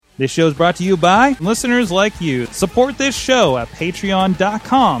This show is brought to you by listeners like you. Support this show at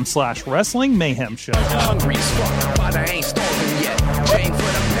patreon.com/Wrestling Mayhem Show. Hungry as fuck, but I ain't starving yet. Paying for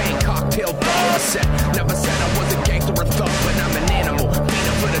the pain, cocktail bar set. Never said I was a gangster or thug, but I'm an animal. Beat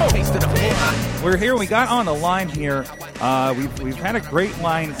up for the taste of the blood. We're here. We got on the line here. We've had a great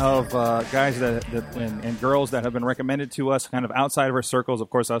line of guys that and girls that have been recommended to us, kind of outside of our circles. Of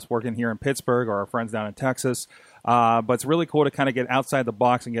course, us working here in Pittsburgh or our friends down in Texas. But it's really cool to kind of get outside the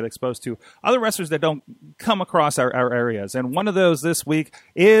box and get exposed to other wrestlers that don't come across our areas. And one of those this week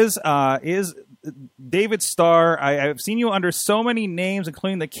is David Starr. I've seen you under so many names,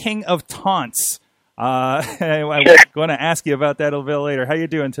 including the King of Taunts. I'm going to ask you about that a little bit later. How you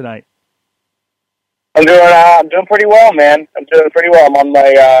doing tonight? I'm doing pretty well, man. I'm doing pretty well. I'm on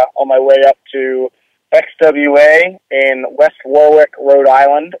my way up to XWA in West Warwick, Rhode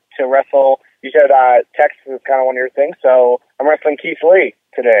Island to wrestle. You said Texas is kind of one of your things, so I'm wrestling Keith Lee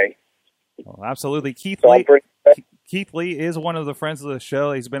today. Oh, absolutely. Keith Lee is one of the friends of the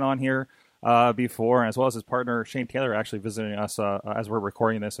show. He's been on here before, as well as his partner Shane Taylor actually visiting us as we're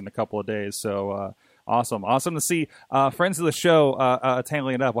recording this in a couple of days. So awesome to see friends of the show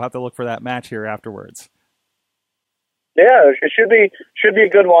tangling it up. We'll have to look for that match here afterwards. Yeah, it should be a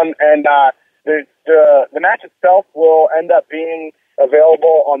good one, and the match itself will end up being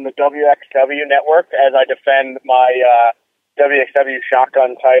available on the WXW network as I defend my WXW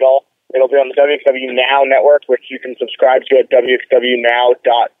Shotgun title. It'll be on the WXW Now network, which you can subscribe to at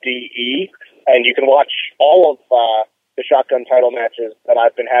wxwnow.de, and you can watch all of the Shotgun title matches that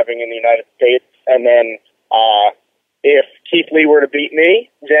I've been having in the United States. And then if Keith Lee were to beat me,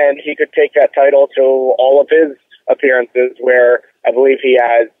 then he could take that title to all of his appearances, where I believe he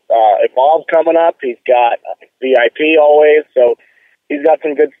has Evolve coming up. He's got VIP always, so he's got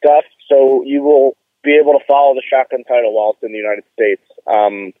some good stuff, so you will be able to follow the Shotgun title while it's in the United States.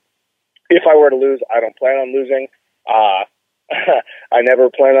 If I were to lose, I don't plan on losing. I never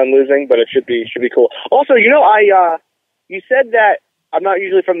plan on losing, but it should be cool. Also, you said that I'm not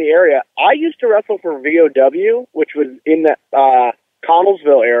usually from the area. I used to wrestle for VOW, which was in the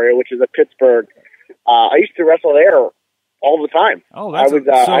Connellsville area, which is a Pittsburgh. I used to wrestle there all the time. Oh, that's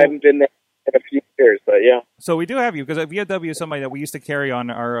I haven't been there in a few years, but yeah. So we do have you, because VOW is somebody that we used to carry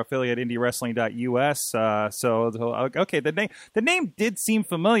on our affiliate IndyWrestling.us. Okay, the name did seem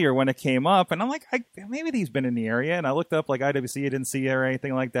familiar when it came up, and I'm like, maybe he's been in the area, and I looked up like IWC, I didn't see it or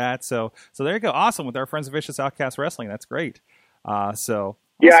anything like that. So there you go, awesome, with our friends of Vicious Outcast Wrestling. That's great. Awesome.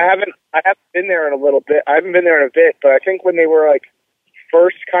 Yeah, I haven't been there in a little bit. I haven't been there in a bit, but I think when they were like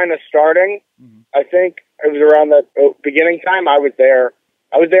first kind of starting, I think it was around the beginning time. I was there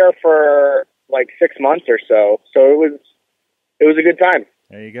for like 6 months or so. So it was a good time.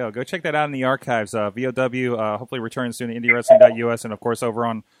 There you go. Go check that out in the archives. VOW hopefully returns soon to IndyWrestling.us, and of course over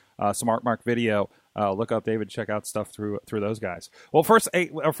on Smart Mark Video. Look up David, check out stuff through those guys. Well,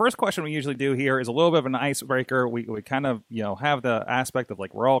 our first question we usually do here is a little bit of an icebreaker. We kind of have the aspect of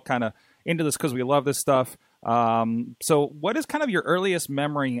like we're all kind of into this because we love this stuff. So what is kind of your earliest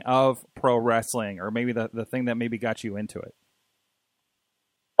memory of pro wrestling, or maybe the thing that maybe got you into it?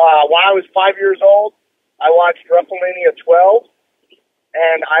 When I was 5 years old, I watched WrestleMania 12,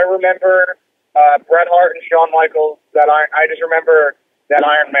 and I remember Bret Hart and Shawn Michaels. I just remember that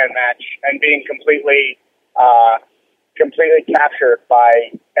Iron Man match and being completely captured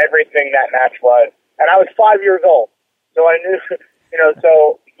by everything that match was. And I was 5 years old, so I knew,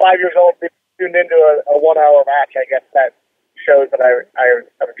 so 5 years old, tuned into a 1 hour match. I guess that shows that I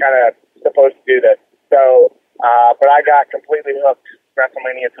was kind of supposed to do this. So, but I got completely hooked.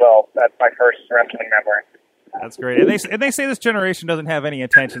 WrestleMania 12. That's my first wrestling memory. That's great. And they say this generation doesn't have any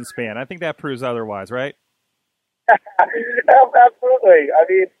attention span. I think that proves otherwise, right? Absolutely. I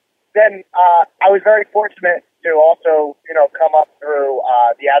mean, then I was very fortunate to also, come up through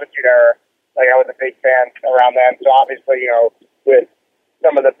the Attitude Era. Like, I was a big fan around then. So obviously, with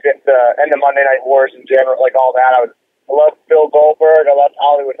some of the Monday Night Wars in general, like all that, I loved Bill Goldberg. I loved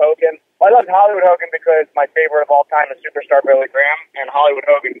Hollywood Hogan. I loved Hollywood Hogan because my favorite of all time is Superstar Billy Graham, and Hollywood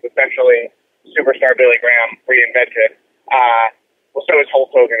Hogan is essentially Superstar Billy Graham reinvented. Well, so is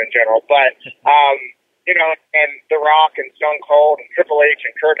Hulk Hogan in general. But, and The Rock and Stone Cold and Triple H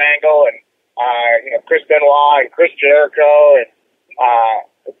and Kurt Angle and, Chris Benoit and Chris Jericho and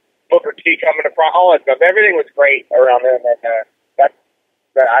Booker T coming to all that stuff. Everything was great around then. And that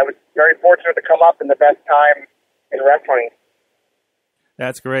I was very fortunate to come up in the best time in wrestling.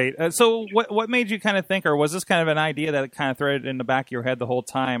 That's great. So what made you kind of think, or was this kind of an idea that kind of threaded in the back of your head the whole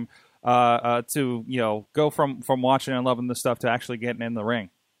time to, go from watching and loving this stuff to actually getting in the ring?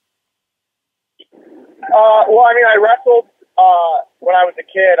 Well, I mean, I wrestled when I was a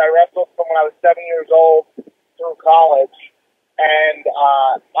kid. I wrestled from when I was 7 years old through college, and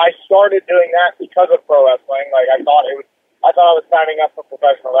I started doing that because of pro wrestling. Like I thought I was signing up for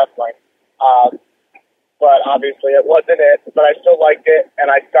professional wrestling, but obviously it wasn't it. But I still liked it,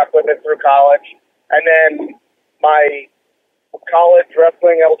 and I stuck with it through college. And then my college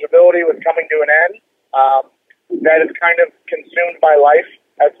wrestling eligibility was coming to an end. That has kind of consumed my life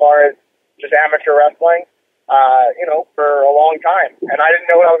as far as just amateur wrestling, for a long time. And I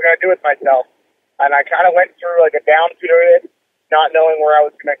didn't know what I was going to do with myself. And I kind of went through like a down period, not knowing what I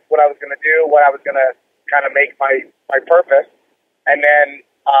was going to do, what I was going to kind of make my purpose. And then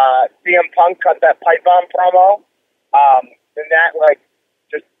CM Punk cut that pipe bomb promo, and that like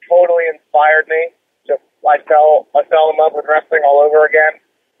just totally inspired me. Just I fell in love with wrestling all over again,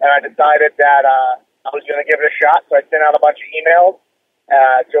 and I decided that I was going to give it a shot. So I sent out a bunch of emails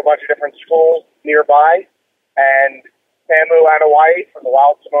to a bunch of different schools nearby, and Samu out of Hawaii from the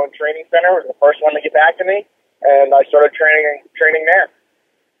Wild Simone Training Center was the first one to get back to me, and I started training there.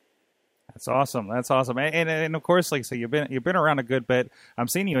 That's awesome. That's awesome. And of course, like I say, you've been around a good bit. I'm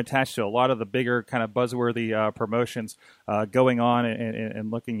seeing you attached to a lot of the bigger kind of buzzworthy promotions going on and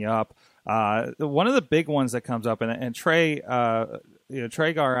looking you up. One of the big ones that comes up, and Trey,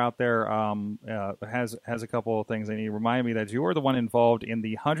 Traegar out there has a couple of things, and he reminded me that you were the one involved in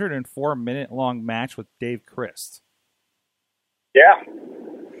the 104-minute long match with Dave Christ. Yeah.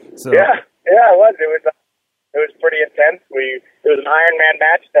 So yeah, it was. It was pretty intense. It was an Iron Man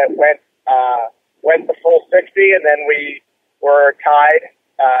match that went the full 60, and then we were tied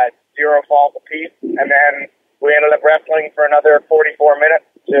 0 falls apiece, and then we ended up wrestling for another 44 minutes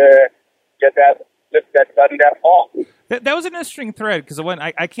to get that sudden death fall. That was an interesting thread, because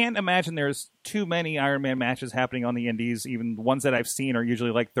I can't imagine there's too many Iron Man matches happening on the Indies. Even the ones that I've seen are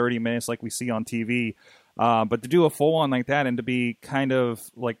usually like 30 minutes like we see on TV. But to do a full one like that, and to be kind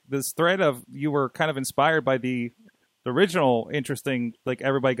of like this thread of you were kind of inspired by the original interesting, like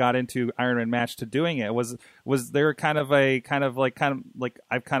everybody got into Iron Man match to doing it. Was there kind of I've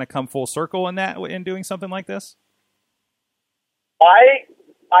kind of come full circle in doing something like this? I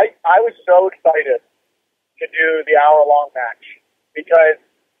was so excited to do the hour-long match because,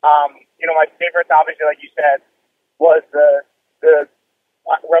 my favorites, obviously, like you said, was the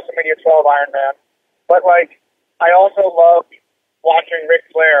WrestleMania 12 Iron Man. But, like, I also loved watching Ric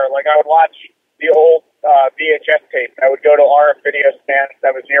Flair. Like, I would watch the old VHS tapes. I would go to RF video stands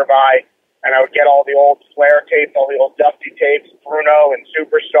that was nearby, and I would get all the old Flair tapes, all the old Dusty tapes, Bruno and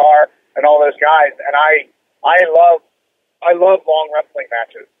Superstar and all those guys. And I love long wrestling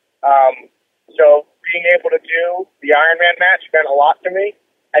matches. So being able to do the Iron Man match meant a lot to me.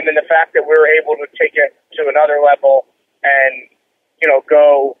 And then the fact that we were able to take it to another level and,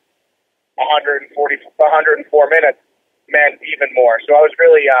 go 104 minutes meant even more. So I was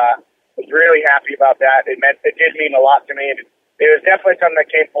really happy about that. It did mean a lot to me. It was definitely something that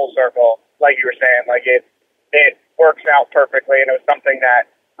came full circle, like you were saying. Like it works out perfectly, and it was something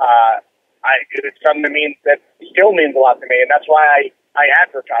that it's something that still means a lot to me, and that's why I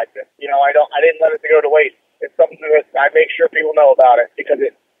advertised it. I didn't let it go to waste. It's something that I make sure people know about it because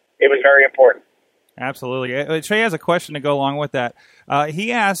it was very important. Absolutely. Trey has a question to go along with that.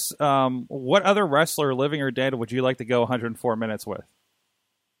 He asks, what other wrestler, living or dead, would you like to go 104 minutes with?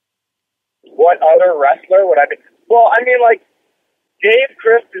 What other wrestler would I be? Well, I mean, like, Dave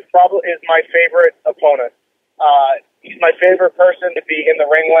Christ is my favorite opponent. He's my favorite person to be in the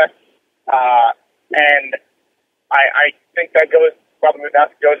ring with, and I think that goes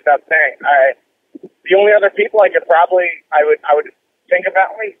without saying. The only other people I would think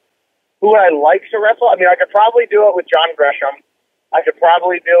about who would I like to wrestle? I mean, I could probably do it with John Gresham. I could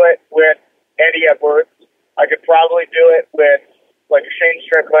probably do it with Eddie Edwards. I could probably do it with, like, Shane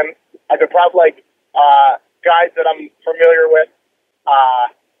Strickland. I could probably, guys that I'm familiar with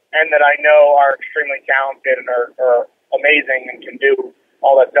and that I know are extremely talented and are amazing and can do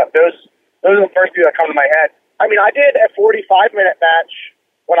all that stuff. Those are the first two that come to my head. I mean, I did a 45-minute match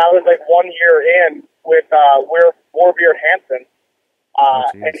when I was, like, 1 year in with Warbeard Hansen.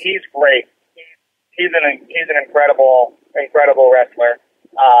 And he's great. He's an incredible wrestler.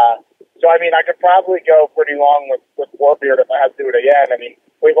 So I mean, I could probably go pretty long with Warbeard if I had to do it again. I mean,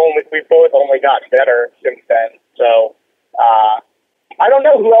 we've both only gotten better since then. So I don't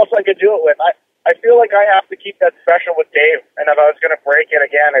know who else I could do it with. I feel like I have to keep that special with Dave, and if I was going to break it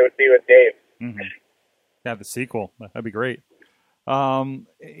again, it would be with Dave. Mm-hmm. Yeah, the sequel. That'd be great. What's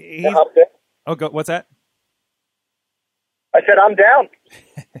that? I said, I'm down.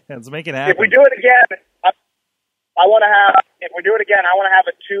 Let's make it happen. If we do it again, I want to have. If we do it again, I want to have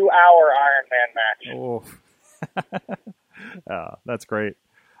a 2-hour Iron Man match. Oh. That's great.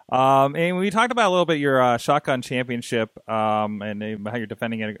 And we talked about a little bit your Shotgun Championship and how you're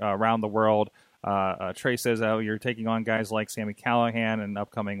defending it around the world. Trey says you're taking on guys like Sami Callihan and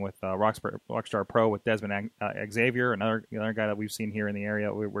upcoming with Rockstar Pro with Desmond Xavier, another guy that we've seen here in the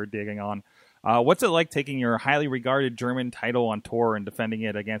area we're digging on. What's it like taking your highly regarded German title on tour and defending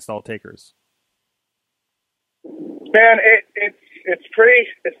it against all takers? Man, it's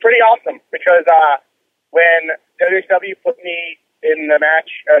pretty awesome because when WXW put me in the match,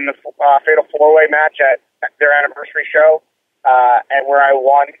 in the Fatal 4-Way match at their anniversary show, and where I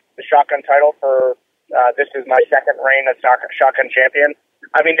won the Shotgun title for this is my second reign as Shotgun champion.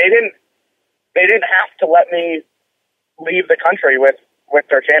 I mean, they didn't have to let me leave the country with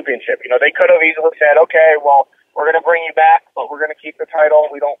their championship. You know, they could have easily said, okay, well, we're going to bring you back, but we're going to keep the title.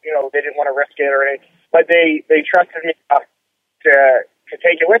 We don't, you know, they didn't want to risk it or anything, but they trusted me enough to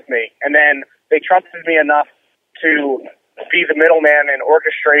take it with me, and then they trusted me enough to be the middleman in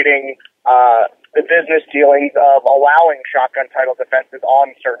orchestrating the business dealings of allowing Shotgun title defenses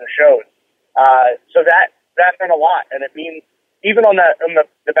on certain shows. So that meant a lot, and it means even on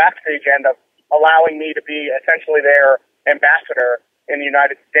the backstage end of allowing me to be essentially their ambassador in the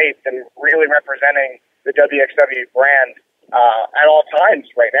United States and really representing the WXW brand at all times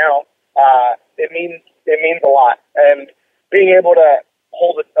right now. It means a lot, and being able to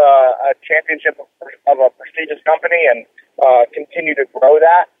hold a championship of a prestigious company and continue to grow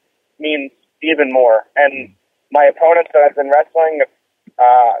that means even more. And my opponents that I've been wrestling,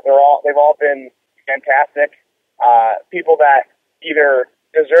 they've all been fantastic. People that either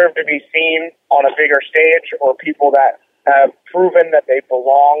deserve to be seen on a bigger stage, or people that have proven that they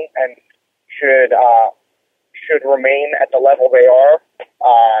belong and should remain at the level they are.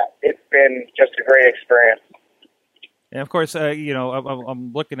 It's been just a great experience. And of course,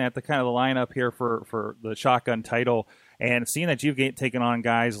 I'm looking at the kind of the lineup here for the Shotgun title, and seeing that you've taken on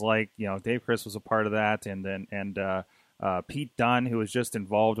guys like, Dave Chris was a part of that, and Pete Dunne, who was just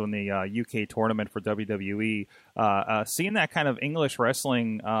involved in the UK tournament for WWE. Seeing that kind of English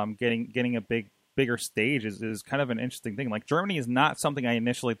wrestling getting a bigger stage is kind of an interesting thing. Like, Germany is not something I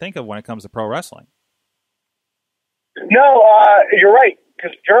initially think of when it comes to pro wrestling. No, you're right,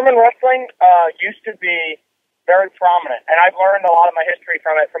 because German wrestling used to be very prominent, and I've learned a lot of my history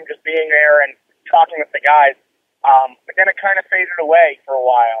from it, from just being there and talking with the guys. But then it kind of faded away for a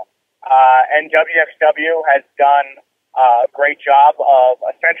while, and WXW has done a great job of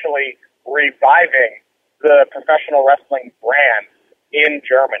essentially reviving the professional wrestling brand in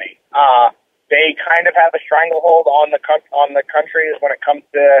Germany. They kind of have a stranglehold on the country when it comes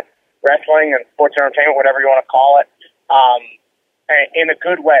to wrestling and sports entertainment, whatever you want to call it, in a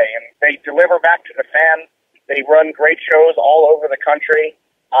good way, and they deliver back to the fans. They run great shows all over the country.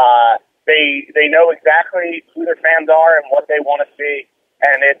 They know exactly who their fans are and what they want to see,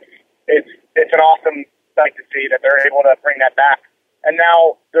 and it's an awesome sight to see that they're able to bring that back. And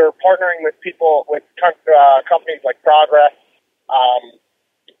now they're partnering with companies like Progress.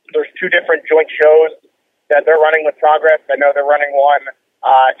 There's 2 different joint shows that they're running with Progress. I know they're running one,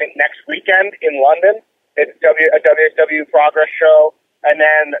 I think, next weekend in London. It's a WXW Progress show. And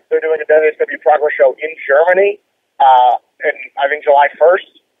then they're doing a WXW Progress show in Germany, in, I think, July 1st.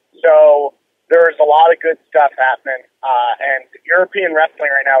 So there's a lot of good stuff happening. And European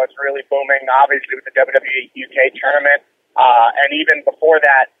wrestling right now is really booming, obviously, with the WWE UK tournament. And even before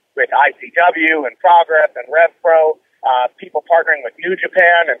that, with ICW and Progress and Rev Pro, people partnering with New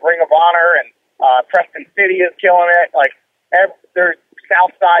Japan and Ring of Honor, and Preston City is killing it. Like, there's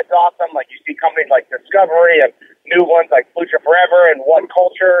Southside's awesome. Like, you see companies like Discovery and new ones like Lucha Forever and One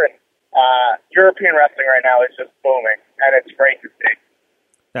Culture, and European wrestling right now is just booming, and it's great to see.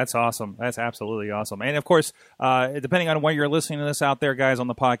 That's awesome. That's absolutely awesome. And of course, depending on when you're listening to this out there, guys, on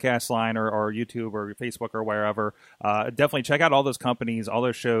the podcast line or YouTube or Facebook or wherever, definitely check out all those companies, all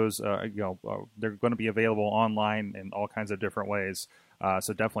those shows. They're going to be available online in all kinds of different ways.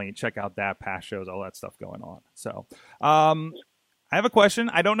 So definitely check out that, past shows, all that stuff going on. So, I have a question.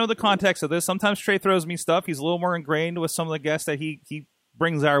 I don't know the context of this. Sometimes Trey throws me stuff. He's a little more ingrained with some of the guests that he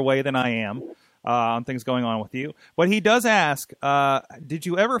brings our way than I am on things going on with you. But he does ask, did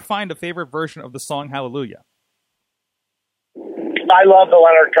you ever find a favorite version of the song Hallelujah? I love the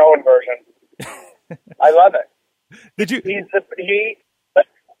Leonard Cohen version. I love it. Did you?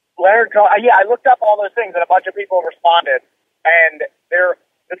 Leonard Cohen. Yeah, I looked up all those things, and a bunch of people responded, and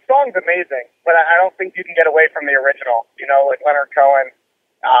the song's amazing, but I don't think you can get away from the original. Like, Leonard Cohen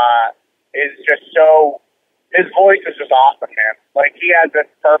is just his voice is just awesome, man. Like, he has this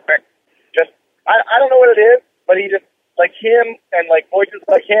perfect, I don't know what it is, but he just, like him and like voices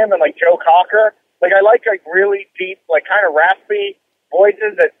like him and like Joe Cocker, Like, I like really deep, like, kind of raspy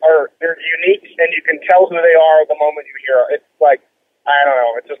voices they're unique, and you can tell who they are the moment you hear it. It's like, I don't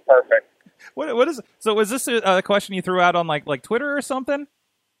know, it's just perfect. What is so? Was this a question you threw out on like Twitter or something?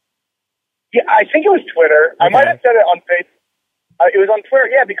 Yeah, I think it was Twitter. Okay. I might have said it on Facebook. It was on Twitter,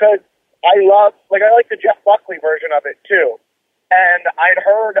 yeah, because I like the Jeff Buckley version of it too. And I'd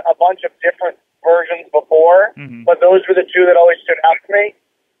heard a bunch of different versions before, but those were the two that always stood out to me.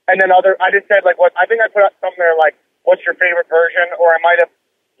 And then I just said, like, I think I put out something there like, what's your favorite version? Or I might have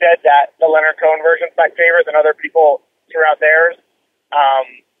said that the Leonard Cohen version's my favorite, and other people threw out theirs.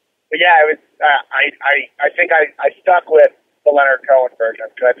 But yeah, it was, I think I stuck with the Leonard Cohen version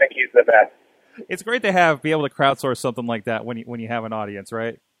because I think he's the best. It's great to be able to crowdsource something like that when you have an audience,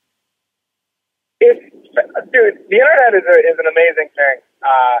 right? Dude, the internet is an amazing thing.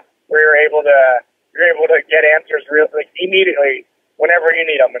 Where you're able to get answers immediately whenever you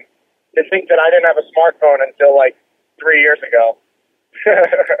need them. And to think that I didn't have a smartphone until like 3 years ago.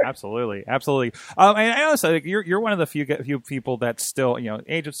 Absolutely. And I also, you're one of the few people that still,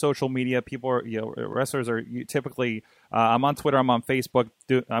 age of social media. People are, wrestlers are typically. I'm on Twitter. I'm on Facebook.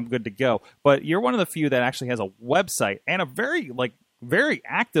 I'm good to go. But you're one of the few that actually has a website and a very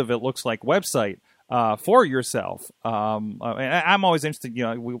active, it looks like, website for yourself. And I'm always interested.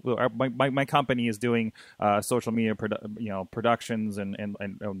 My company is doing social media, productions and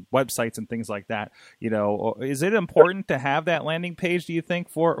websites and things like that. Is it important to have that landing page? Do you think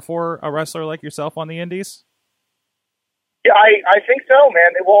for a wrestler like yourself on the Indies? Yeah, I think so,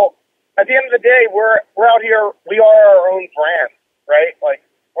 man. Well, at the end of the day, we're out here. We are our own brand, right? Like,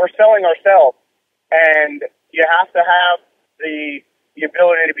 we're selling ourselves, and you have to have the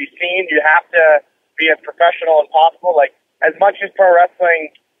ability to be seen. You have to be as professional as possible. Like, as much as pro wrestling,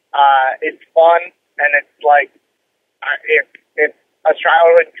 it's fun and it's like it's a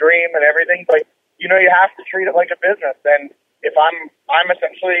childhood dream and everything. But you have to treat it like a business. And if I'm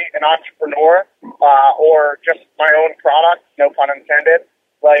essentially an entrepreneur or just my own product, no pun intended.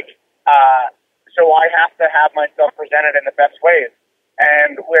 Like, so I have to have myself presented in the best ways.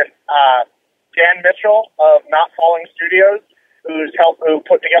 And with Dan Mitchell of Not Falling Studios, who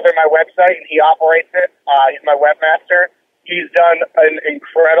put together my website, and he operates it. He's my webmaster. He's done an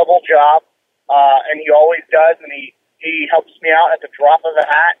incredible job, and he always does, and he helps me out at the drop of a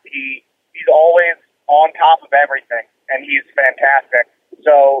hat. He's always on top of everything, and he's fantastic.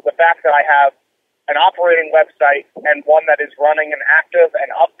 So the fact that I have an operating website and one that is running and active and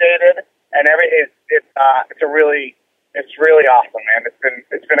updated and it's really awesome, man.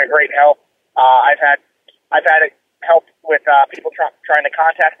 It's been a great help. I've had it help with people trying to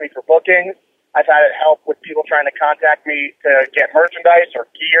contact me for bookings. I've had it help with people trying to contact me to get merchandise or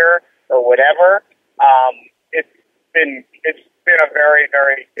gear or whatever. It's been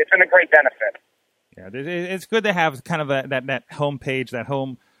a great benefit. Yeah, it's good to have kind of that home page, that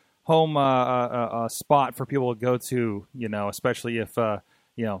home spot for people to go to. Especially if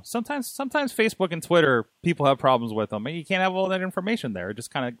sometimes Facebook and Twitter, people have problems with them, and you can't have all that information there. It just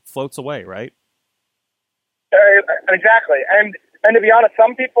kind of floats away, right? Exactly, and to be honest,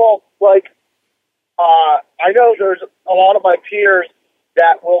 some people I know there's a lot of my peers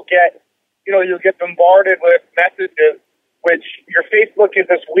that will get, you'll get bombarded with messages, which your Facebook is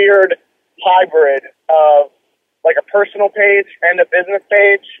this weird hybrid of like a personal page and a business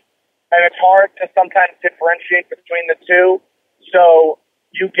page, and it's hard to sometimes differentiate between the two. So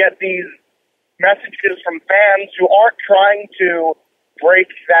you get these messages from fans who aren't trying to break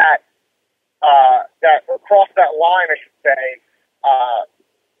that cross that line, I should say,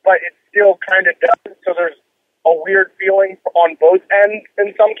 but it still kind of does. So there's a weird feeling on both ends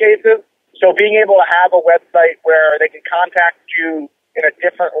in some cases. So being able to have a website where they can contact you in a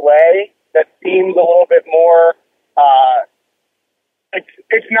different way that seems a little bit more,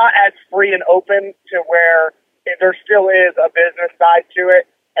 it's not as free and open to where there still is a business side to it,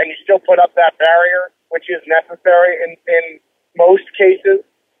 and you still put up that barrier, which is necessary in most cases.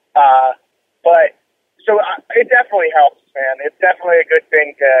 But so it definitely helps, man. It's definitely a good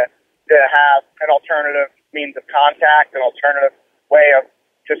thing to have an alternative means of contact, an alternative way of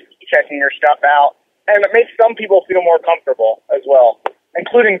just checking your stuff out. And it makes some people feel more comfortable as well,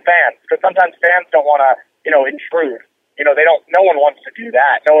 including fans, because sometimes fans don't want to, intrude. No one wants to do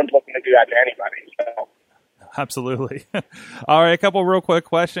that. No one's looking to do that to anybody. So. Absolutely. All right, a couple real quick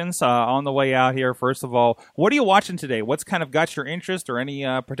questions on the way out here. First of all, what are you watching today? What's kind of got your interest, or any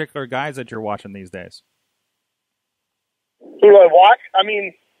particular guys that you're watching these days? Who do I watch? I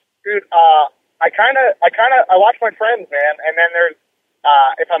mean, dude, I watch my friends, man. And then there's,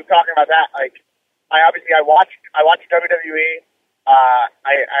 if I'm talking about that, like, I watch WWE.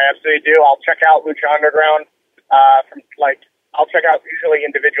 I absolutely do. I'll check out Lucha Underground. I'll check out usually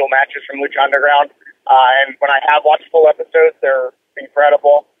individual matches from Lucha Underground. And when I have watched full episodes, they're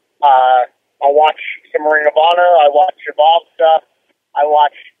incredible. I'll watch some Ring of Honor. I watch Evolve stuff. I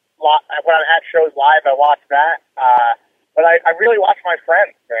watch when I'm at shows live. I watch that. But I really watch my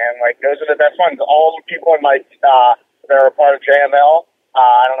friends, man. Like, those are the best ones. All the people in my that are a part of JML.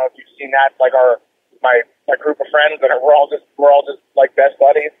 I don't know if you've seen that. Like my group of friends that we're all just like best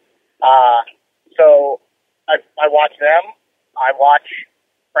buddies. So I watch them. I watch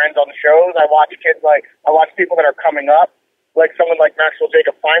friends on the shows. I watch people that are coming up, like someone like Maxwell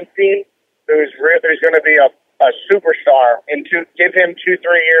Jacob Feinstein, who's going to be a superstar. Give him 2-3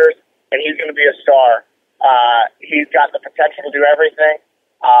 years, and he's going to be a star. He's got the potential to do everything.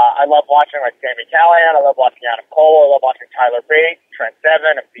 I love watching like Sami Callihan. I love watching Adam Cole. I love watching Tyler Bate, Trent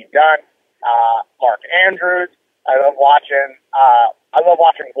Seven, MC Dunn, Mark Andrews. I love watching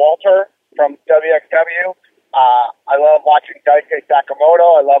Walter from WXW. I love watching Daisuke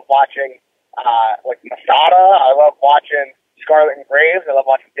Sakamoto. I love watching like Masada. I love watching Scarlett and Graves. I love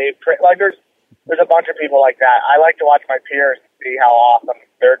watching Dave Pritt. Like there's a bunch of people like that. I like to watch my peers and see how awesome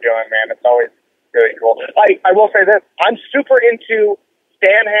they're doing, man. It's always really cool. I will say this. I'm super into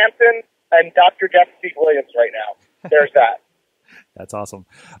Stan Hansen and Dr. Jeff Steve Williams right now. There's that. That's awesome.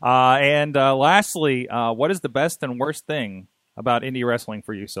 And lastly, what is the best and worst thing about indie wrestling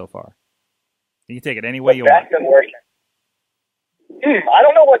for you so far? You can take it any way you want. Best and worst. I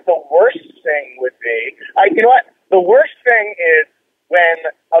don't know what the worst thing would be. You know what? The worst thing is when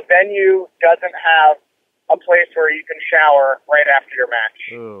a venue doesn't have a place where you can shower right after your match.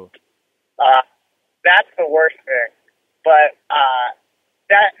 Ooh. That's the worst thing. But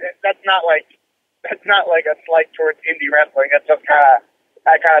that's not like a slight towards indie wrestling. That's just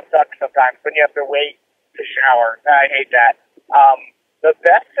that kind of sucks sometimes when you have to wait to shower. I hate that. The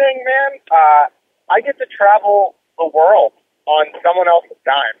best thing, man, I get to travel the world on someone else's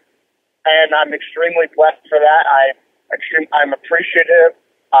dime, and I'm extremely blessed for that. I'm appreciative.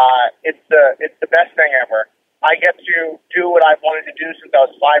 It's the best thing ever. I get to do what I've wanted to do since I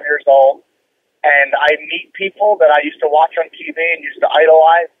was 5 years old, and I meet people that I used to watch on TV and used to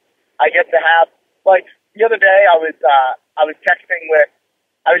idolize. I get to have, like, the other day I was just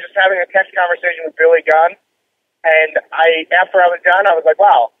having a text conversation with Billy Gunn, and after I was done, I was like,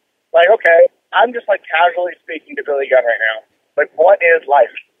 wow, like, okay, I'm just like casually speaking to Billy Gunn right now. Like, what is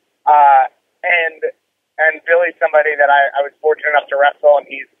life? And Billy's somebody that I was fortunate enough to wrestle, and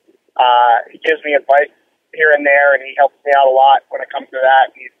he gives me advice here and there, and he helps me out a lot when it comes to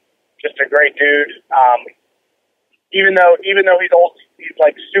that. He's just a great dude. Even though he's old, he's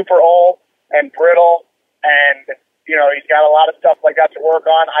like super old and brittle, and you know, he's got a lot of stuff like that to work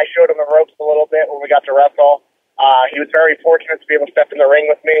on. I showed him the ropes a little bit when we got to wrestle. He was very fortunate to be able to step in the ring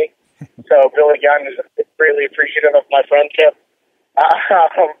with me. So Billy Gunn is greatly appreciative of my friendship.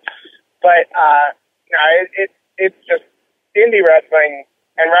 It's just indie wrestling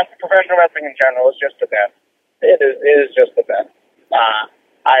and professional wrestling in general is just the best. It is just the best.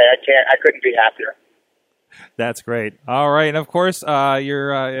 I couldn't be happier. That's great. All right, and of course,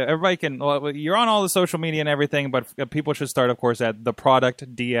 everybody can. Well, you're on all the social media and everything, but people should start, of course, at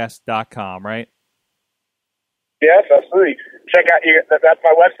theproductds.com, right? Yes, absolutely. Check out that's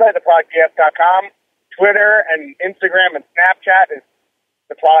my website, theproductds.com. Twitter and Instagram and Snapchat is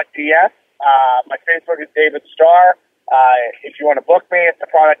theproductds. My Facebook is David Starr. If you want to book me, it's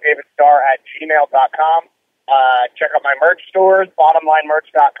theproductdavidstarr@gmail.com. Check out my merch stores,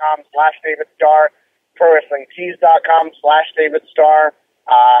 bottomlinemerch.com/DavidStarr, prowrestlingtees.com/DavidStarr,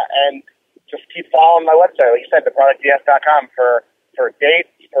 and just keep following my website. Like you said, theproductds.com for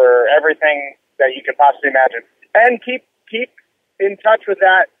dates, for everything that you can possibly imagine. And keep in touch with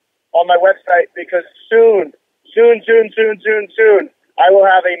that on my website, because soon, I will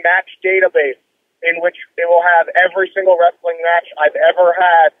have a match database in which it will have every single wrestling match I've ever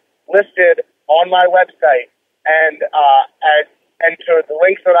had listed on my website. And to the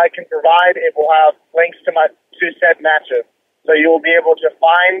links that I can provide, it will have links to said matches. So you will be able to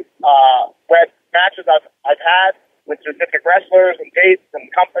find matches I've had with specific wrestlers and dates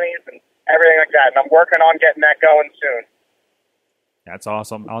and companies and everything like that. And I'm working on getting that going soon. That's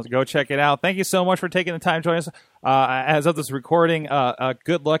awesome. I'll go check it out. Thank you so much for taking the time to join us. As of this recording,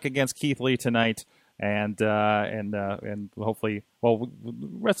 good luck against Keith Lee tonight, and hopefully, well, the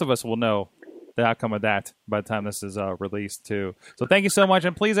rest of us will know the outcome of that by the time this is released too. So thank you so much,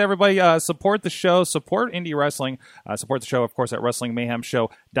 and please everybody support the show, support indie wrestling, support the show of course at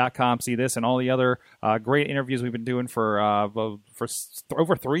WrestlingMayhemShow.com. See this and all the other great interviews we've been doing for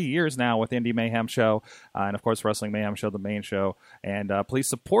over 3 years now with Indie Mayhem Show, and of course Wrestling Mayhem Show, the main show. And please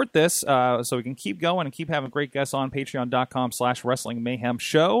support this so we can keep going and keep having great guests on Patreon.com/Wrestling Mayhem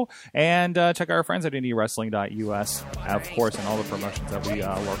Show, and check out our friends at IndieWrestling.us, of course, and all the promotions that we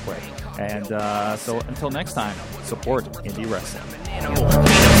work with. And so until next time, support indie wrestling.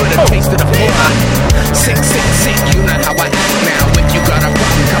 Sick, you know how I act now. If you got a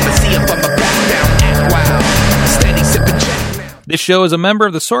problem, come and see if I'm a back down. Act wild, steady sipping check now. This show is a member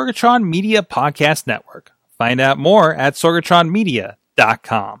of the Sorgatron Media Podcast Network. Find out more at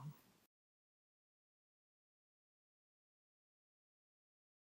sorgatronmedia.com.